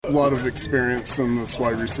A lot of experience in this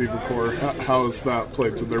wide receiver corps. How has that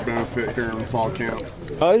played to their benefit here in fall camp?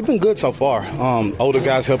 It's been good so far. Older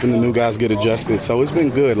guys helping the new guys get adjusted. So it's been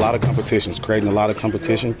good. A lot of competitions, creating a lot of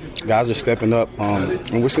competition. Guys are stepping up,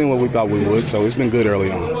 and we're seeing what we thought we would. So it's been good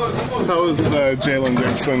early on. How is Jalen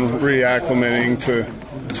Dixon reacclimating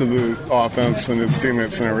to the offense and his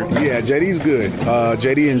teammates and everything? Yeah, JD's good.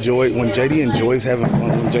 JD enjoys having fun.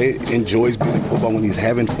 When JD enjoys being in football, when he's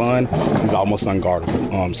having fun, he's almost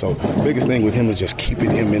unguardable. So biggest thing with him is just keeping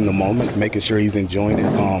him in the moment, making sure he's enjoying it,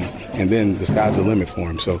 and then the sky's the limit for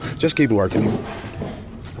him. So just keep working.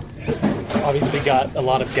 Obviously got a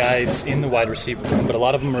lot of guys in the wide receiver room, but a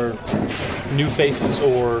lot of them are new faces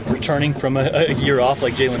or returning from a year off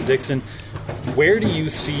like Jalen Dixon. Where do you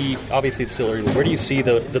see, obviously it's still early, where do you see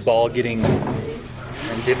the ball getting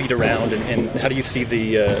divvied around, and how do you see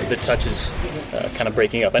the touches kind of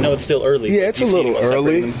breaking up? I know it's still early. Yeah, it's a little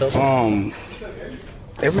early.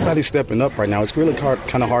 Everybody's stepping up right now. It's really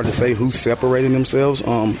kind of hard to say who's separating themselves,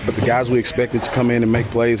 but the guys we expected to come in and make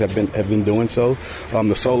plays have been doing so.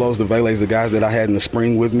 The Solos, the Vele's, the guys that I had in the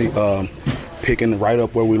spring with me, picking right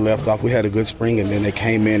up where we left off. We had a good spring, and then they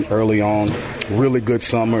came in early on, really good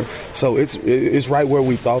summer. So it's right where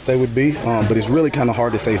we thought they would be, but it's really kind of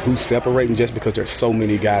hard to say who's separating just because there's so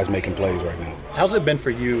many guys making plays right now. How's it been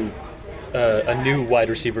for you, a new wide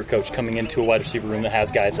receiver coach coming into a wide receiver room that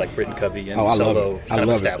has guys like Britton Covey and Solo kind of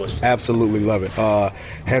established? Absolutely love it.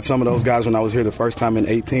 Had some of those guys when I was here the first time in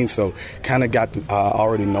 18, so kind of got to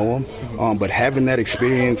already know them. But having that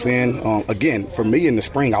experience again, for me in the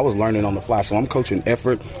spring, I was learning on the fly. So I'm coaching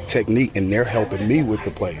effort, technique, and they're helping me with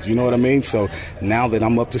the plays. You know what I mean? So now that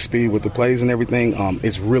I'm up to speed with the plays and everything,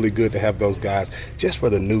 it's really good to have those guys just for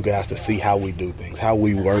the new guys to see how we do things, how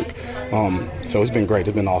we work. So it's been great.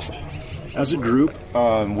 It's been awesome. As a group,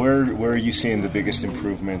 where are you seeing the biggest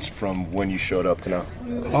improvements from when you showed up to now?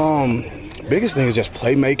 Biggest thing is just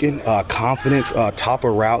playmaking, confidence, top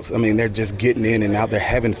of routes. I mean, they're just getting in and out. They're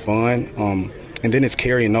having fun. And then it's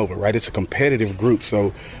carrying over, right? It's a competitive group.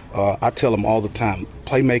 So I tell them all the time,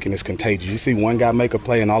 playmaking is contagious. You see one guy make a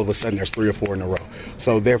play, and all of a sudden there's 3 or 4 in a row.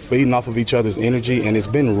 So they're feeding off of each other's energy, and it's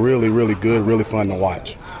been really, really good, really fun to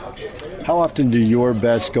watch. How often do your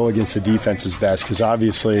best go against the defense's best? Because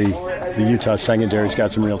obviously the Utah secondary's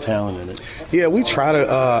got some real talent in it. Yeah, we try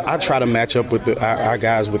to. I try to match up with our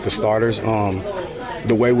guys with the starters.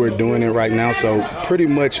 The way we're doing it right now, so pretty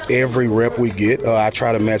much every rep we get, I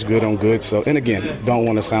try to match good on good. So, and again, don't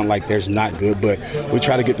want to sound like there's not good, but we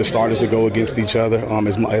try to get the starters to go against each other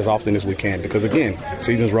as often as we can. Because again,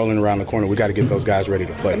 season's rolling around the corner. We got to get those guys ready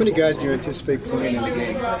to play. How many guys do you anticipate playing in the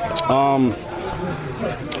game?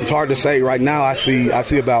 It's hard to say. Right now, I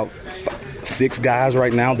see about 6 guys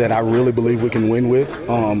right now that I really believe we can win with.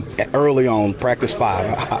 Early on, practice 5.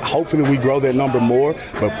 Hopefully we grow that number more,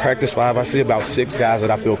 but practice 5, I see about 6 guys that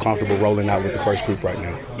I feel comfortable rolling out with the first group right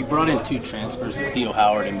now. You brought in 2 transfers, Theo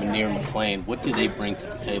Howard and Munir McClain. What do they bring to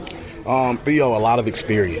the table? Theo, a lot of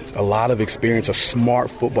experience, a smart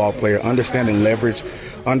football player, understanding leverage,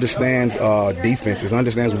 understands defenses,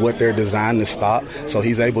 understands what they're designed to stop, so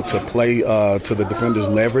he's able to play to the defender's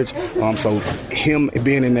leverage. So him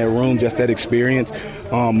being in that room, just that experience.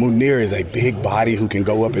 Munir is a big body who can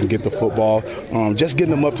go up and get the football, just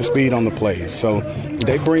getting them up to speed on the plays. So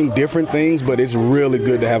they bring different things, but it's really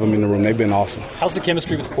good to have them in the room. They've been awesome. How's the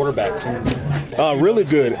chemistry with quarterbacks? Really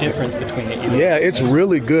good. The difference between the Yeah, it's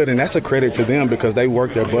really good, and that's a credit to them because they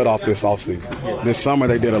worked their butt off this offseason. Yeah. This summer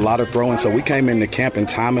they did a lot of throwing, so we came into camp and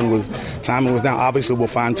timing was down. Obviously we'll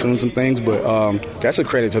fine-tune some things, but that's a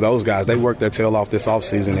credit to those guys. They worked their tail off this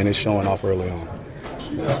offseason, and it's showing off early on.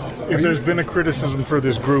 If there's been a criticism for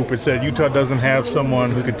this group, it's that Utah doesn't have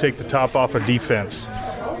someone who can take the top off of defense.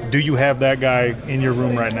 Do you have that guy in your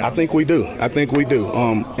room right now? I think we do.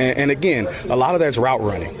 And again, a lot of that's route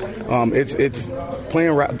running. It's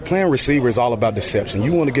playing receiver is all about deception.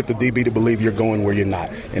 You want to get the DB to believe you're going where you're not.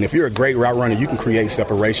 And if you're a great route runner, you can create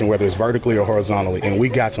separation, whether it's vertically or horizontally. And we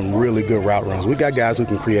got some really good route runs. We got guys who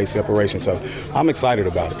can create separation. So I'm excited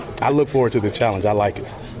about it. I look forward to the challenge. I like it.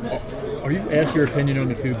 Are you asked your opinion on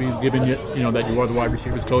the QBs, given that you are the wide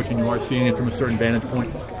receivers coach and you are seeing it from a certain vantage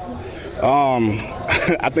point?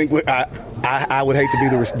 I think I would hate to be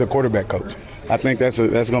the quarterback coach. I think that's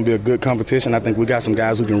going to be a good competition. I think we got some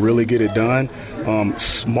guys who can really get it done.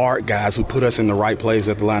 Smart guys who put us in the right place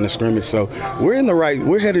at the line of scrimmage. So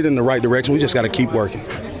we're headed in the right direction. We just got to keep working.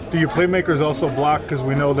 Do your playmakers also block? Because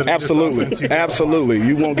we know that Absolutely.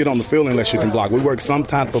 You won't get on the field unless you can block. We work some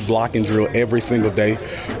type of blocking drill every single day.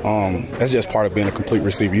 That's just part of being a complete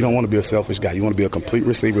receiver. You don't want to be a selfish guy. You want to be a complete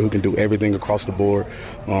receiver who can do everything across the board.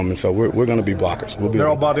 And so we're going to be blockers. They're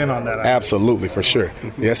all bought in on that. Absolutely, for sure.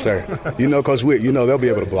 Yes, sir. You know Coach Witt, they'll be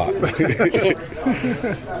able to block.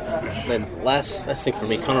 Then last thing for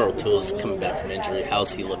me, Connor O'Toole's coming back from injury.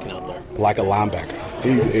 How's he looking out there? Like a linebacker.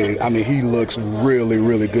 He looks really,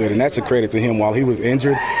 really good, and that's a credit to him. While he was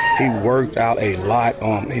injured, he worked out a lot.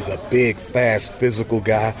 He's a big, fast, physical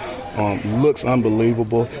guy. Looks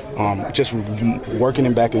unbelievable. Just working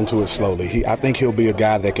him back into it slowly. I think he'll be a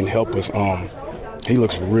guy that can help us. He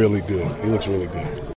looks really good.